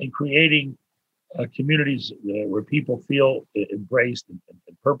in creating communities where people feel embraced and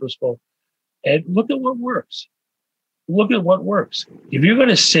purposeful. And look at what works. Look at what works. If you're going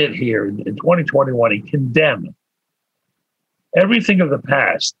to sit here in 2021 and condemn everything of the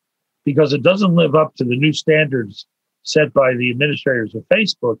past because it doesn't live up to the new standards set by the administrators of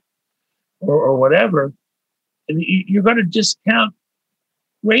Facebook or whatever, you're going to discount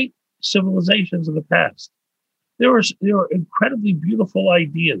great civilizations of the past. There were incredibly beautiful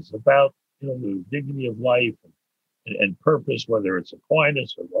ideas about the dignity of life and purpose, whether it's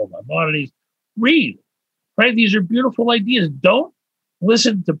Aquinas or Maimonides. Read, right? These are beautiful ideas. Don't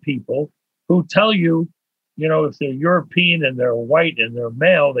listen to people who tell you, if they're European and they're white and they're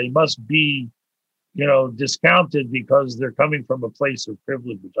male, they must be, discounted because they're coming from a place of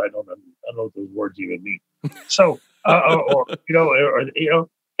privilege, which I don't know what those words even mean. So, read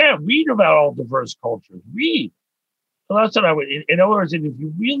about all diverse cultures. Read. So that's what I would. In other words, if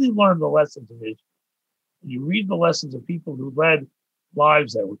you really learn the lessons of history, you read the lessons of people who led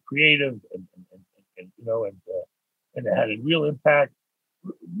lives that were creative and had a real impact.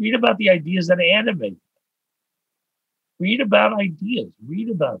 Read about the ideas that animate. Read about ideas. Read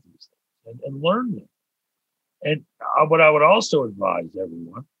about these things and learn them. And what I would also advise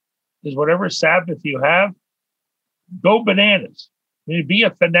everyone is whatever Sabbath you have, go bananas. I mean, be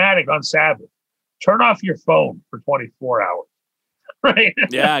a fanatic on Sabbath. Turn off your phone for 24 hours. Right?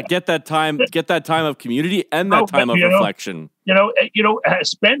 Yeah, get that time of community and that time of reflection.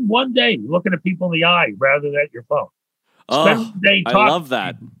 Spend one day looking at people in the eye rather than at your phone. Spend one day talking. I love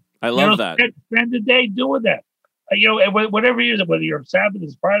that. I love that. Spend a day doing that. Whatever it is, whether your Sabbath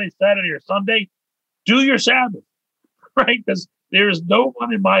is Friday, Saturday, or Sunday, do your Sabbath, right? Because there is no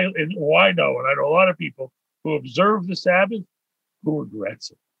one who I know, and I know a lot of people who observe the Sabbath who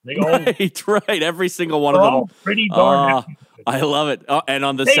regrets it. They right. Every single one of them. Pretty darn happy. I love it. And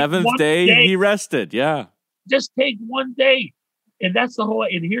on the seventh day, he rested. Yeah. Just take one day. And that's the whole,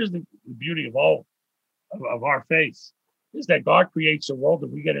 and here's the beauty of all of our faith is that God creates a world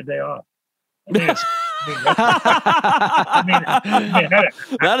and we get a day off. That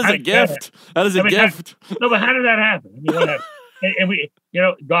is a gift. That is a gift. No, but how did that happen? I mean, what happened? And we,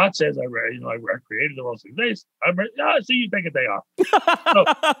 God says, I created the world 6 days. So you take a day off.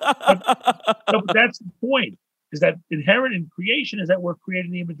 But that's the point, is that inherent in creation is that we're created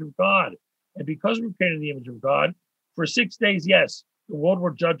in the image of God. And because we're created in the image of God, for 6 days, yes, the world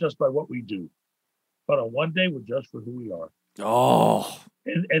will judge us by what we do. But on one day, we're judged for who we are. Oh.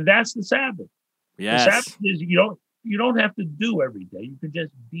 And that's the Sabbath. Yes. The Sabbath is you don't have to do every day. You can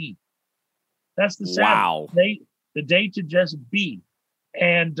just be. That's the Sabbath. Wow. The day to just be.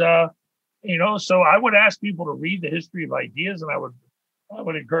 And so I would ask people to read the history of ideas, and I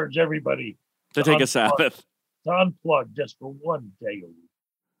would encourage everybody to take a Sabbath. To unplug just for one day a week.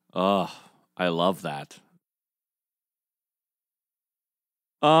 Oh, I love that.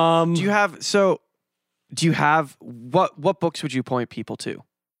 Do you have what books would you point people to?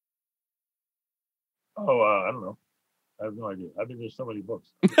 I don't know. I have no idea. I think there's so many books.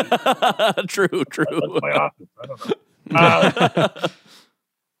 True. That's my office. I don't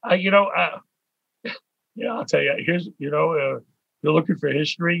know. Yeah, I'll tell you. Here's, you're looking for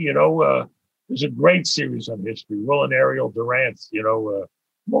history. There's a great series on history. Will and Ariel Durant's,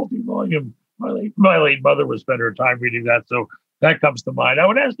 multi-volume. My late mother would spend her time reading that, so that comes to mind. I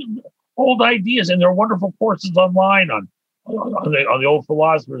would ask them old ideas, and there are wonderful courses online on the old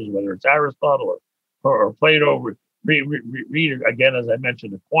philosophers, whether it's Aristotle or Plato. Read again, as I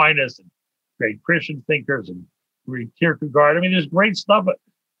mentioned, Aquinas and great Christian thinkers, and read Kierkegaard. I mean, there's great stuff.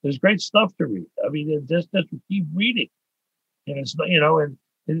 There's great stuff to read. I mean, just keep reading, and it's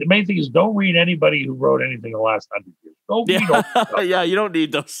and the main thing is don't read anybody who wrote anything in the last 100 years. Don't read old stuff. Yeah, you don't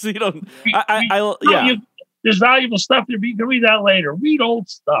need those. You don't. There's valuable stuff there. You can read that later. Read old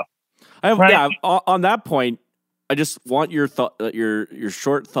stuff. On that point, I just want your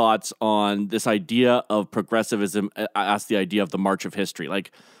short thoughts on this idea of progressivism. I asked the idea of the march of history.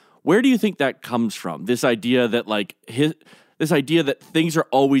 Like, where do you think that comes from? This idea that this idea that things are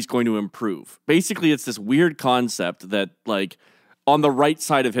always going to improve. Basically, it's this weird concept that, like, on the right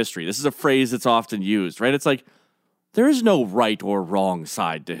side of history, this is a phrase that's often used, right? It's like, there is no right or wrong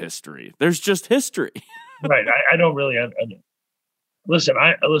side to history. There's just history. Right. I don't really. Listen.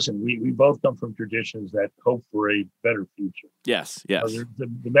 We both come from traditions that hope for a better future. Yes. The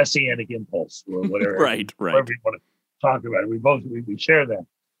messianic impulse, or whatever. Right. Whatever you want to talk about it. We share that.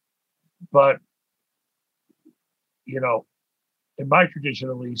 But in my tradition,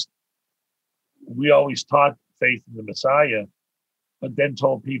 at least, we always taught faith in the Messiah, but then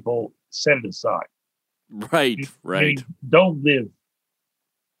told people set it aside. Right. Meaning, don't live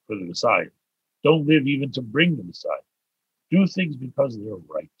for the Messiah. Don't live even to bring the Messiah. Do things because they're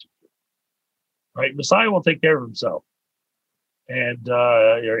right to do. Right? Messiah will take care of himself. And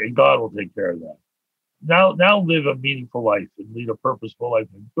God will take care of that. Now live a meaningful life and lead a purposeful life,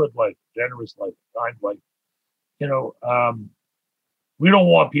 a good life, a generous life, a kind life. We don't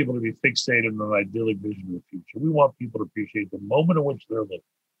want people to be fixated on an idyllic vision of the future. We want people to appreciate the moment in which they're living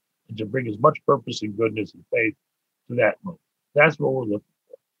and to bring as much purpose and goodness and faith to that moment. That's what we're looking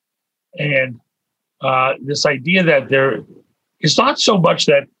for. And this idea that it's not so much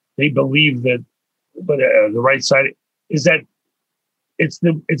that they believe that, but the right side is that it's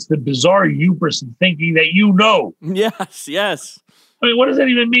the bizarre hubris in thinking that Yes. I mean, what does that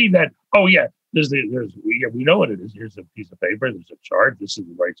even mean? That we know what it is. Here's a piece of paper. There's a chart. This is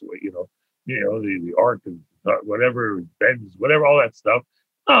the right way. The arc of whatever bends, whatever, all that stuff.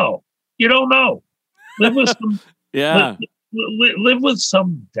 No, you don't know. Live with some. Yeah. Live with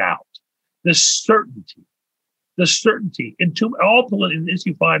some doubt. The certainty in all political, as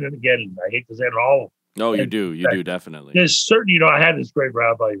you find it again, and I hate to say it all. No, you do definitely. There's certainty. I had this great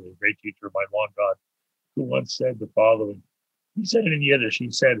rabbi, a great teacher of mine, long gone, who once said the following. He said it in Yiddish.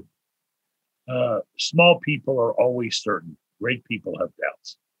 He said, "Small people are always certain. Great people have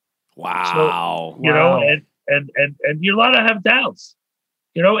doubts." Wow. So, and you're allowed to have doubts.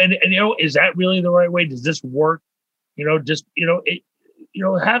 Is that really the right way? Does this work?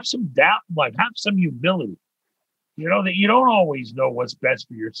 Have some doubt in life. Have some humility. That you don't always know what's best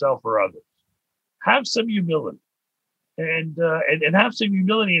for yourself or others. Have some humility, and have some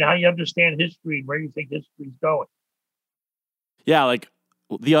humility in how you understand history and where you think history is going. Yeah, like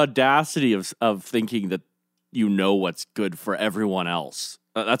the audacity of thinking that what's good for everyone else.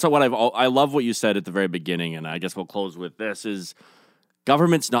 That's what I love what you said at the very beginning, and I guess we'll close with this: is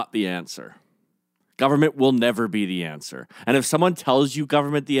government's not the answer. Government will never be the answer. And if someone tells you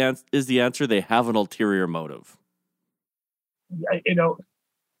government is the answer, they have an ulterior motive.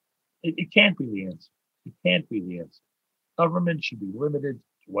 It can't be the answer. It can't be the answer. Government should be limited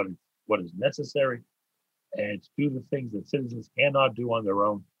to what is necessary and to do the things that citizens cannot do on their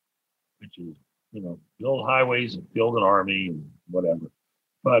own, which is, build highways and build an army and whatever.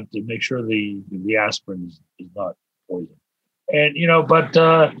 But to make sure the aspirin is not poison. And, but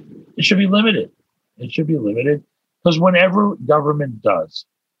it should be limited. It should be limited because whenever government does,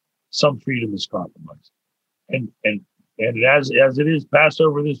 some freedom is compromised. And as it is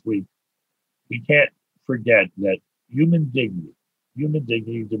Passover this week, we can't forget that human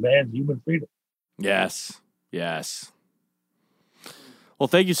dignity demands human freedom. Yes. Well,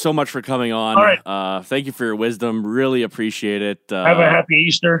 thank you so much for coming on. All right. Thank you for your wisdom. Really appreciate it. Have a happy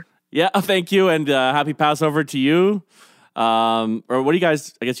Easter. Yeah, thank you, and happy Passover to you. Or what do you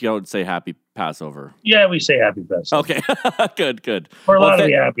guys? I guess you don't say happy Passover. Yeah, we say happy Passover. Okay, good. We're allowed to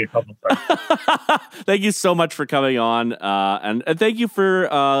be happy a couple times. Thank you so much for coming on, and thank you for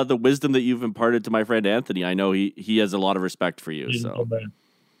the wisdom that you've imparted to my friend Anthony. I know he has a lot of respect for you.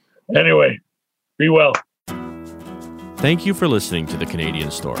 Anyway, be well. Thank you for listening to The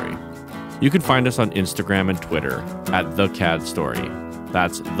Canadian Story. You can find us on Instagram and Twitter at The CAD Story.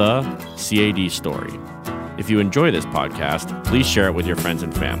 That's The CAD Story. If you enjoy this podcast, please share it with your friends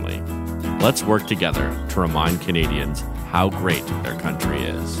and family. Let's work together to remind Canadians how great their country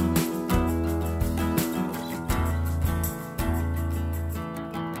is.